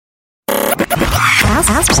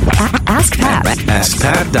Ask Pat.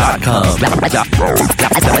 AskPat.com.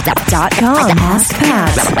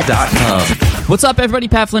 What's up, everybody?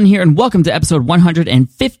 Pat Flynn here, and welcome to episode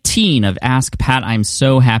 115 of Ask Pat. I'm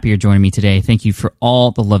so happy you're joining me today. Thank you for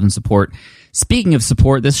all the love and support. Speaking of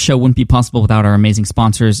support, this show wouldn't be possible without our amazing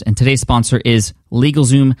sponsors, and today's sponsor is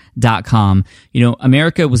LegalZoom.com. You know,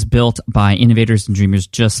 America was built by innovators and dreamers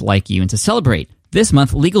just like you, and to celebrate this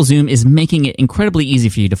month, LegalZoom is making it incredibly easy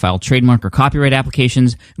for you to file trademark or copyright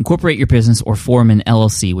applications, incorporate your business, or form an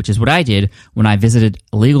LLC, which is what I did when I visited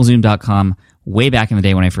LegalZoom.com way back in the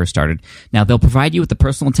day when I first started. Now, they'll provide you with the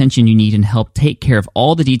personal attention you need and help take care of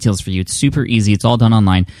all the details for you. It's super easy. It's all done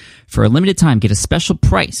online. For a limited time, get a special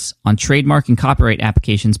price on trademark and copyright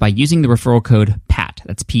applications by using the referral code PAT.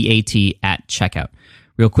 That's P-A-T at checkout.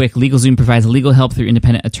 Real quick, LegalZoom provides legal help through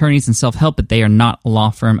independent attorneys and self-help, but they are not a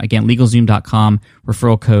law firm. Again, LegalZoom.com,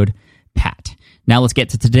 referral code PAT. Now let's get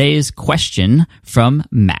to today's question from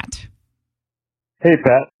Matt. Hey,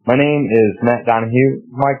 Pat. My name is Matt Donahue.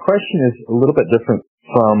 My question is a little bit different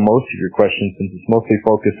from most of your questions since it's mostly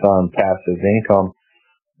focused on passive income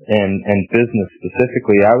and business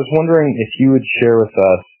specifically. I was wondering if you would share with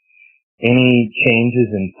us any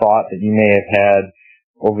changes in thought that you may have had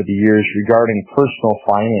over the years regarding personal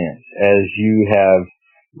finance as you have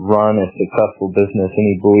run a successful business,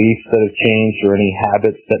 any beliefs that have changed or any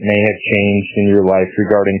habits that may have changed in your life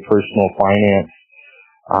regarding personal finance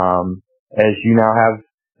as you now have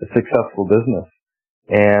a successful business,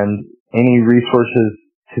 and any resources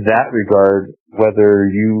to that regard, whether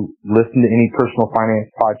you listen to any personal finance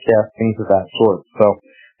podcasts, things of that sort. So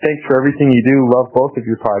thanks for everything you do. Love both of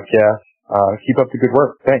your podcasts. Keep up the good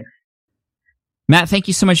work. Thanks. Matt, thank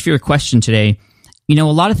you so much for your question today. You know,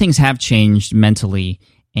 a lot of things have changed mentally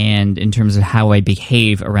and in terms of how I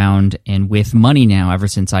behave around and with money now ever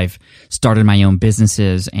since I've started my own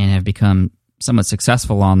businesses and have become somewhat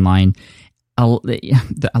successful online. A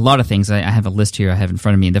lot of things. I have a list here I have in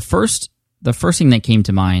front of me. The first thing that came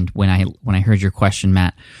to mind when I heard your question,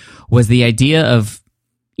 Matt, was the idea of,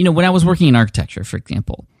 you know, when I was working in architecture, for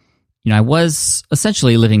example, you know, I was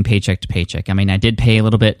essentially living paycheck to paycheck. I mean, I did pay a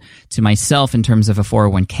little bit to myself in terms of a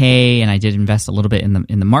 401k, and I did invest a little bit in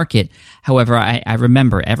the market. However, I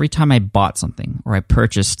remember every time I bought something or I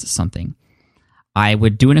purchased something, I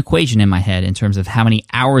would do an equation in my head in terms of how many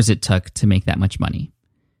hours it took to make that much money.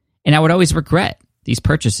 And I would always regret these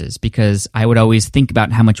purchases because I would always think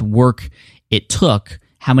about how much work it took,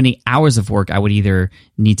 how many hours of work I would either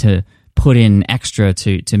need to put in extra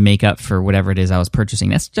to make up for whatever it is I was purchasing.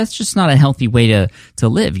 That's just not a healthy way to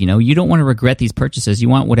live. You know, you don't want to regret these purchases. You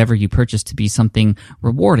want whatever you purchase to be something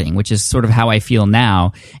rewarding, which is sort of how I feel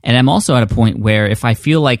now. And I'm also at a point where if I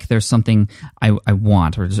feel like there's something I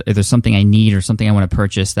want, or there's something I need, or something I want to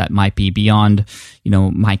purchase that might be beyond, you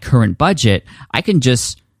know, my current budget, I can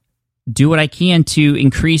just do what I can to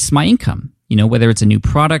increase my income. You know, whether it's a new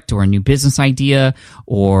product or a new business idea,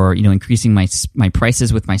 or, you know, increasing my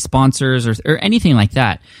prices with my sponsors or anything like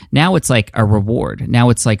that. Now it's like a reward. Now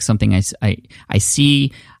it's like something I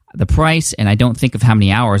see the price and I don't think of how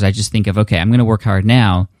many hours. I just think of, okay, I'm going to work hard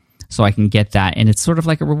now so I can get that. And it's sort of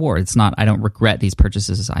like a reward. It's not, I don't regret these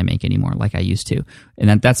purchases I make anymore like I used to.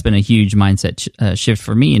 And that's been a huge mindset shift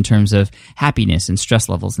for me in terms of happiness and stress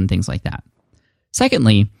levels and things like that.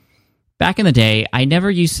 Secondly, back in the day, I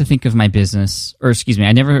never used to think of my business,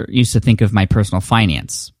 I never used to think of my personal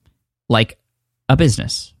finance like a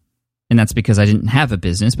business. And that's because I didn't have a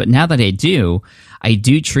business. But now that I do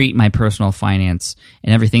treat my personal finance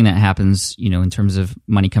and everything that happens, you know, in terms of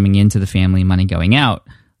money coming into the family, money going out,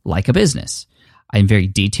 like a business. I'm very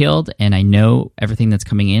detailed and I know everything that's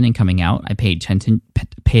coming in and coming out. I pay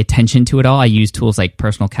attention to it all. I use tools like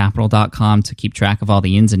personalcapital.com to keep track of all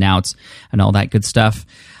the ins and outs and all that good stuff.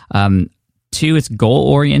 Two, it's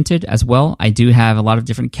goal-oriented as well. I do have a lot of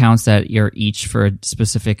different accounts that are each for a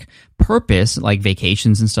specific purpose, like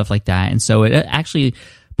vacations and stuff like that. And so it actually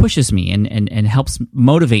pushes me and helps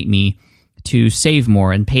motivate me to save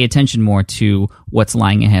more and pay attention more to what's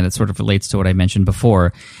lying ahead. It sort of relates to what I mentioned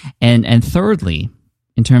before. And thirdly,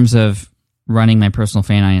 in terms of running my personal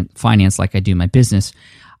finance like I do my business,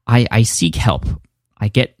 I seek help. I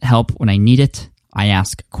get help when I need it. I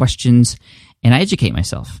ask questions and I educate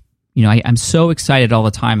myself. You know, I'm so excited all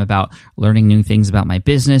the time about learning new things about my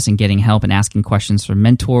business and getting help and asking questions from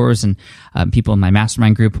mentors and people in my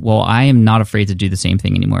mastermind group. Well, I am not afraid to do the same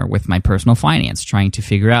thing anymore with my personal finance, trying to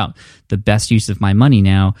figure out the best use of my money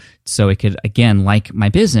now so it could, again, like my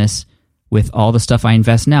business, with all the stuff I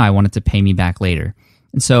invest now, I want it to pay me back later.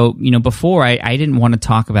 And so, you know, before I didn't want to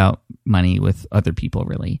talk about money with other people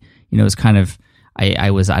really. You know, it was kind of,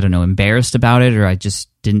 I was, I don't know, embarrassed about it, or I just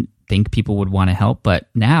didn't think people would want to help. But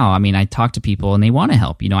now, I mean, I talk to people and they want to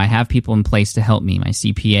help. I have people in place to help me, my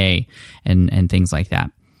CPA and things like that.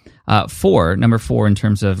 Number four, in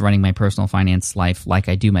terms of running my personal finance life like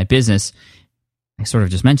I do my business, I sort of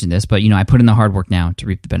just mentioned this, but I put in the hard work now to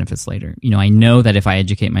reap the benefits later. I know that if I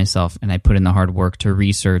educate myself and I put in the hard work to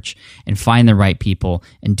research and find the right people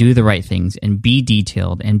and do the right things and be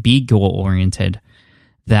detailed and be goal-oriented,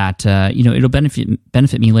 that it'll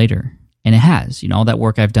benefit me later. And it has. All that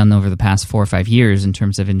work I've done over the past 4 or 5 years in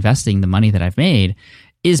terms of investing the money that I've made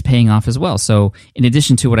is paying off as well. So in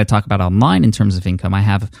addition to what I talk about online in terms of income, I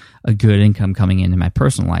have a good income coming in my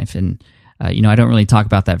personal life. And I don't really talk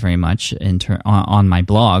about that very much on my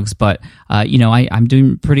blogs, but I'm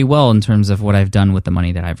doing pretty well in terms of what I've done with the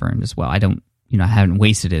money that I've earned as well. I haven't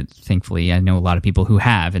wasted it, thankfully. I know a lot of people who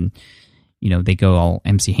have, and they go all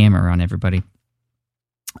MC Hammer on everybody.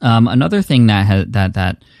 Another thing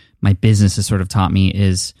that my business has sort of taught me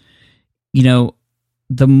is,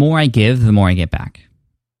 the more I give, the more I get back.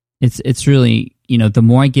 It's really, the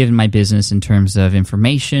more I give in my business in terms of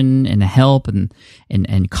information and help and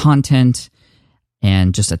content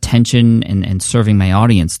and just attention and serving my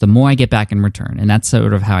audience, the more I get back in return. And that's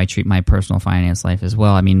sort of how I treat my personal finance life as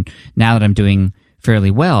well. I mean, now that I'm doing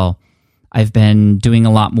fairly well, I've been doing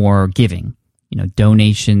a lot more giving,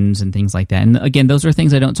 donations and things like that. And again, those are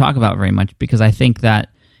things I don't talk about very much because I think that,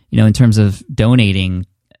 in terms of donating,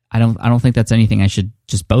 I don't think that's anything I should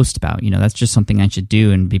just boast about. That's just something I should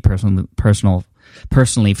do and be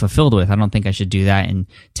personally fulfilled with. I don't think I should do that and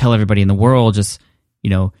tell everybody in the world just,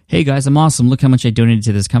 hey guys, I'm awesome. Look how much I donated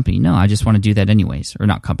to this company. No, I just want to do that anyways, or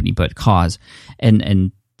not company, but cause.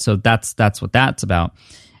 And so that's what that's about.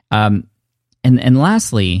 And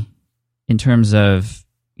lastly, in terms of,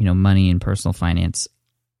 money and personal finance,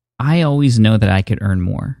 I always know that I could earn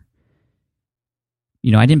more.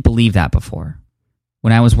 I didn't believe that before.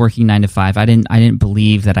 When I was working 9 to 5, I didn't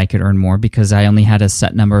believe that I could earn more because I only had a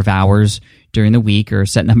set number of hours during the week or a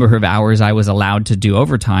set number of hours I was allowed to do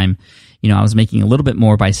overtime. I was making a little bit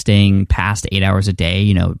more by staying past 8 hours a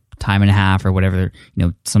day, time and a half or whatever,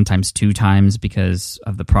 sometimes 2 times because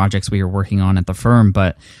of the projects we were working on at the firm.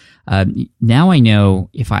 But now I know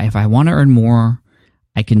if I want to earn more,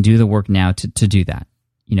 I can do the work now to do that.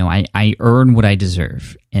 I earn what I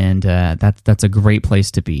deserve, and that's a great place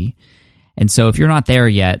to be. And so if you're not there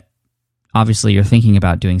yet, obviously you're thinking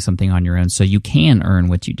about doing something on your own so you can earn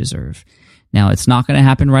what you deserve. Now, it's not going to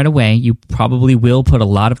happen right away. You probably will put a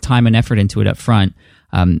lot of time and effort into it up front.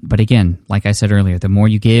 But again, like I said earlier, the more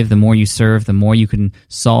you give, the more you serve, the more you can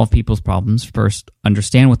solve people's problems. First,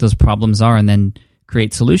 understand what those problems are and then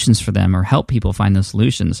create solutions for them or help people find those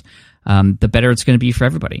solutions. The better it's going to be for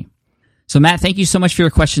everybody. So Matt, thank you so much for your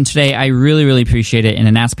question today. I really, really appreciate it. And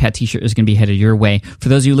an Ask Pat t-shirt is going to be headed your way. For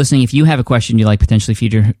those of you listening, if you have a question you'd like potentially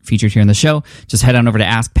featured here on the show, just head on over to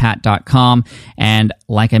askpat.com. And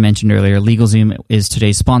like I mentioned earlier, LegalZoom is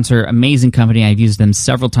today's sponsor. Amazing company. I've used them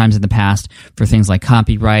several times in the past for things like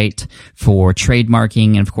copyright, for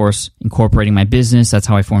trademarking, and of course, incorporating my business. That's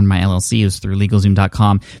how I formed my LLC, is through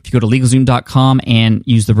LegalZoom.com. If you go to LegalZoom.com and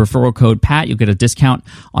use the referral code PAT, you'll get a discount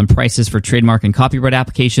on prices for trademark and copyright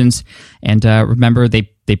applications. And remember, they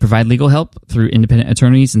provide legal help through independent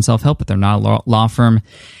attorneys and self-help, but they're not a law firm.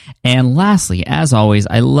 And lastly, as always,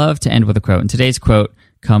 I love to end with a quote. And today's quote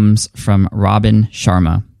comes from Robin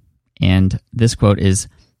Sharma. And this quote is,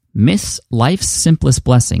 "Miss life's simplest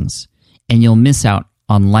blessings, and you'll miss out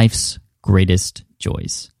on life's greatest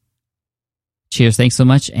joys." Cheers, thanks so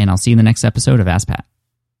much, and I'll see you in the next episode of Ask Pat.